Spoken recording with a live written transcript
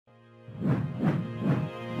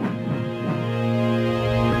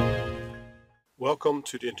Welcome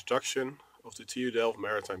to the introduction of the TUDelft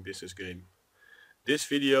Maritime Business Game. This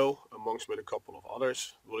video, amongst with a couple of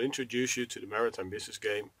others, will introduce you to the Maritime Business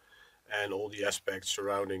Game and all the aspects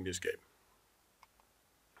surrounding this game.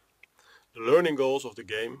 The learning goals of the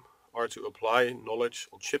game are to apply knowledge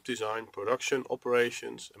on ship design, production,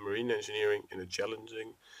 operations and marine engineering in a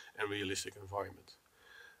challenging and realistic environment.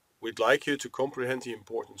 We'd like you to comprehend the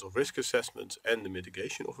importance of risk assessment and the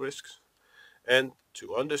mitigation of risks, and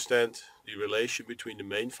to understand the relation between the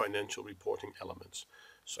main financial reporting elements,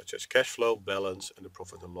 such as cash flow, balance, and the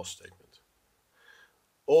profit and loss statement.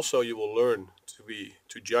 Also, you will learn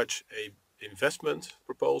to judge a investment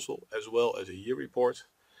proposal as well as a year report.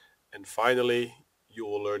 And finally, you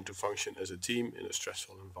will learn to function as a team in a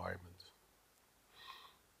stressful environment.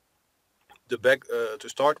 To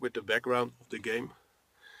start with the background of the game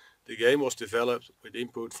was developed with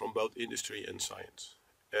input from both industry and science.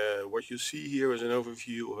 What you see here is an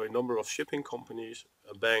overview of a number of shipping companies,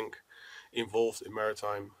 a bank involved in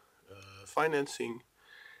maritime financing,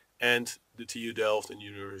 and the TU Delft and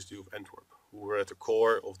University of Antwerp, who were at the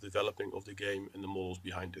core of developing of the game and the models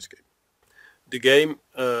behind this game. The game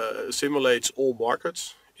simulates all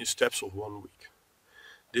markets in steps of 1 week.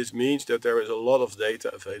 This means that there is a lot of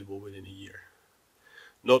data available within a year.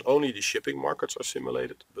 Not only the shipping markets are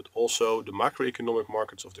simulated, but also the macroeconomic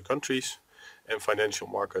markets of the countries and financial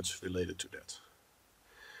markets related to that.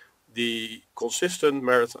 The consistent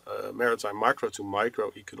maritime macro to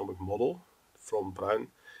microeconomic model from Bruin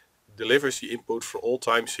delivers the input for all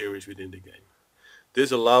time series within the game.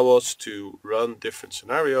 This allows us to run different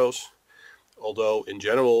scenarios, although in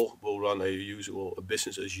general we'll run a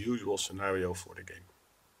business as usual scenario for the game.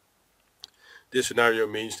 This scenario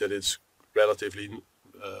means that it's relatively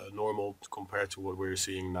normal compared to what we're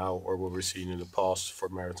seeing now or what we're seeing in the past for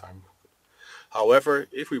maritime. However,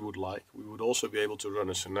 if we would like, we would also be able to run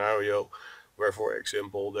a scenario where, for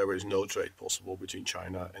example, there is no trade possible between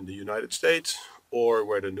China and the United States, or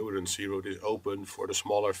where the Northern Sea Route is open for the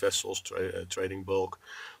smaller vessels trading bulk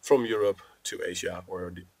from Europe to Asia,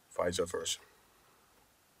 or vice versa.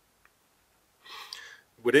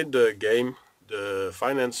 Within the game, the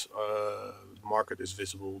finance market is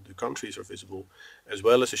visible, the countries are visible, as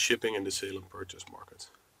well as the shipping and the sale and purchase market.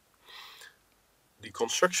 The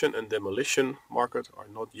construction and demolition market are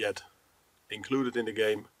not yet included in the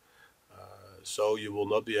game, so you will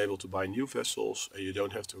not be able to buy new vessels and you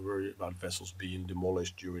don't have to worry about vessels being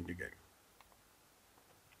demolished during the game.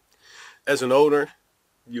 As an owner,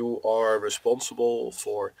 you are responsible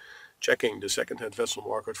for checking the second-hand vessel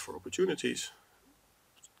market for opportunities,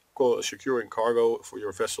 securing cargo for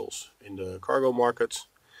your vessels in the cargo markets,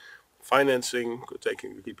 financing,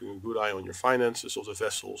 keeping a good eye on your finances of the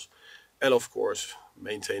vessels, and of course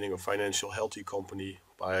maintaining a financial healthy company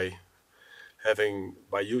by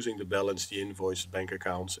using the balance, the invoice, bank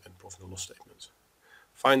accounts, and profit and loss statements.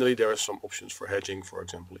 Finally, there are some options for hedging, for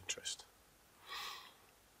example, interest.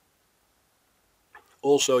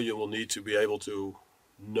 Also, you will need to be able to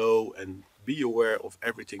know and be aware of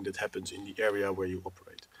everything that happens in the area where you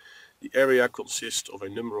operate. The area consists of a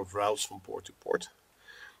number of routes from port to port,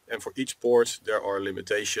 and for each port there are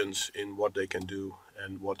limitations in what they can do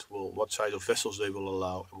and what size of vessels they will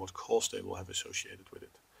allow and what cost they will have associated with it.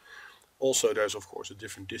 Also, there's of course a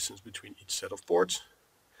different distance between each set of ports,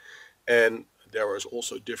 and there is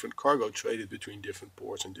also different cargo traded between different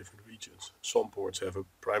ports and different regions. Some ports have a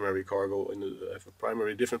primary cargo and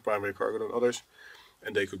different primary cargo than others,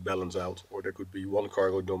 and they could balance out, or there could be one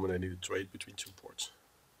cargo dominating the trade between two ports.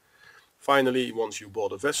 Finally, once you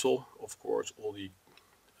bought a vessel, of course, all the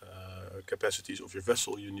capacities of your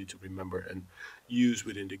vessel you need to remember and use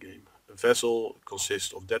within the game. A vessel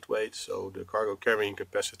consists of deadweight, so the cargo carrying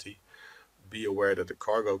capacity. Be aware that the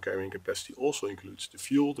cargo carrying capacity also includes the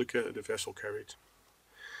fuel the vessel carried.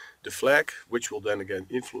 The flag, which will then again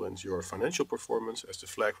influence your financial performance, as the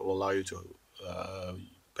flag will allow you to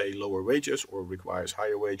pay lower wages or requires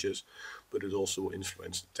higher wages, but it also will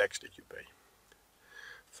influence the tax that you pay.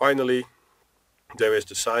 Finally, there is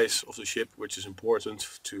the size of the ship, which is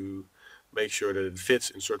important to make sure that it fits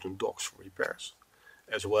in certain docks for repairs,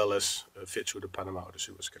 as well as fits through the Panama or the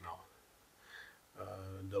Suez Canal.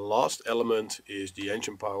 The last element is the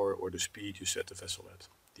engine power or the speed you set the vessel at.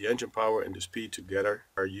 The engine power and the speed together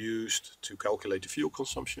are used to calculate the fuel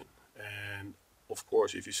consumption, and of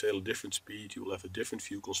course if you sail a different speed you will have a different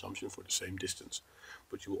fuel consumption for the same distance,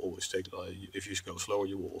 but you will always take, if you go slower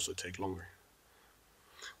you will also take longer.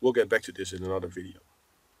 We'll get back to this in another video.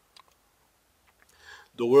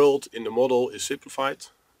 The world in the model is simplified.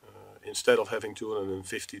 Instead of having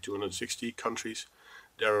 250, 260 countries,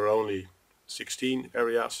 there are only 16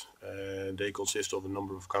 areas, and they consist of a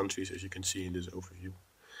number of countries, as you can see in this overview.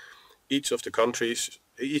 Each of the countries,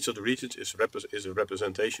 each of the regions is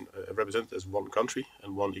represented as one country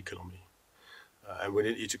and one economy. And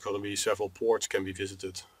within each economy, several ports can be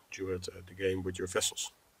visited during the game with your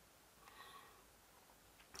vessels.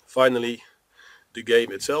 Finally, the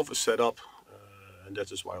game itself is set up, and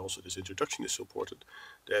that is why also this introduction is so important,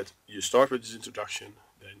 that you start with this introduction,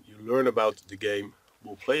 then you learn about the game,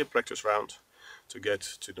 we'll play a practice round to get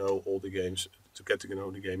to know all the games, to get to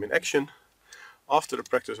know the game in action. After the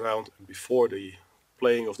practice round and before the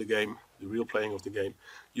playing of the game, the real playing of the game,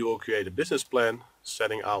 you will create a business plan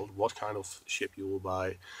setting out what kind of ship you will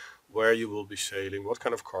buy, where you will be sailing, what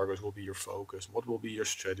kind of cargoes will be your focus, what will be your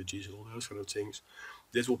strategies, all those kind of things.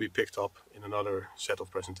 This will be picked up in another set of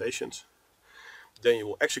presentations. Then you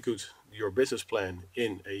will execute your business plan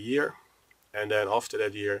in a year, and then after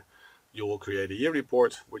that year you will create a year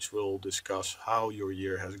report which will discuss how your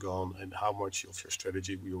year has gone and how much of your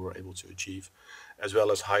strategy you were able to achieve, as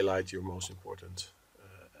well as highlight your most important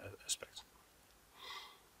aspects.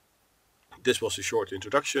 This was a short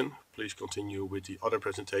introduction. Please continue with the other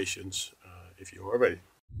presentations if you are ready.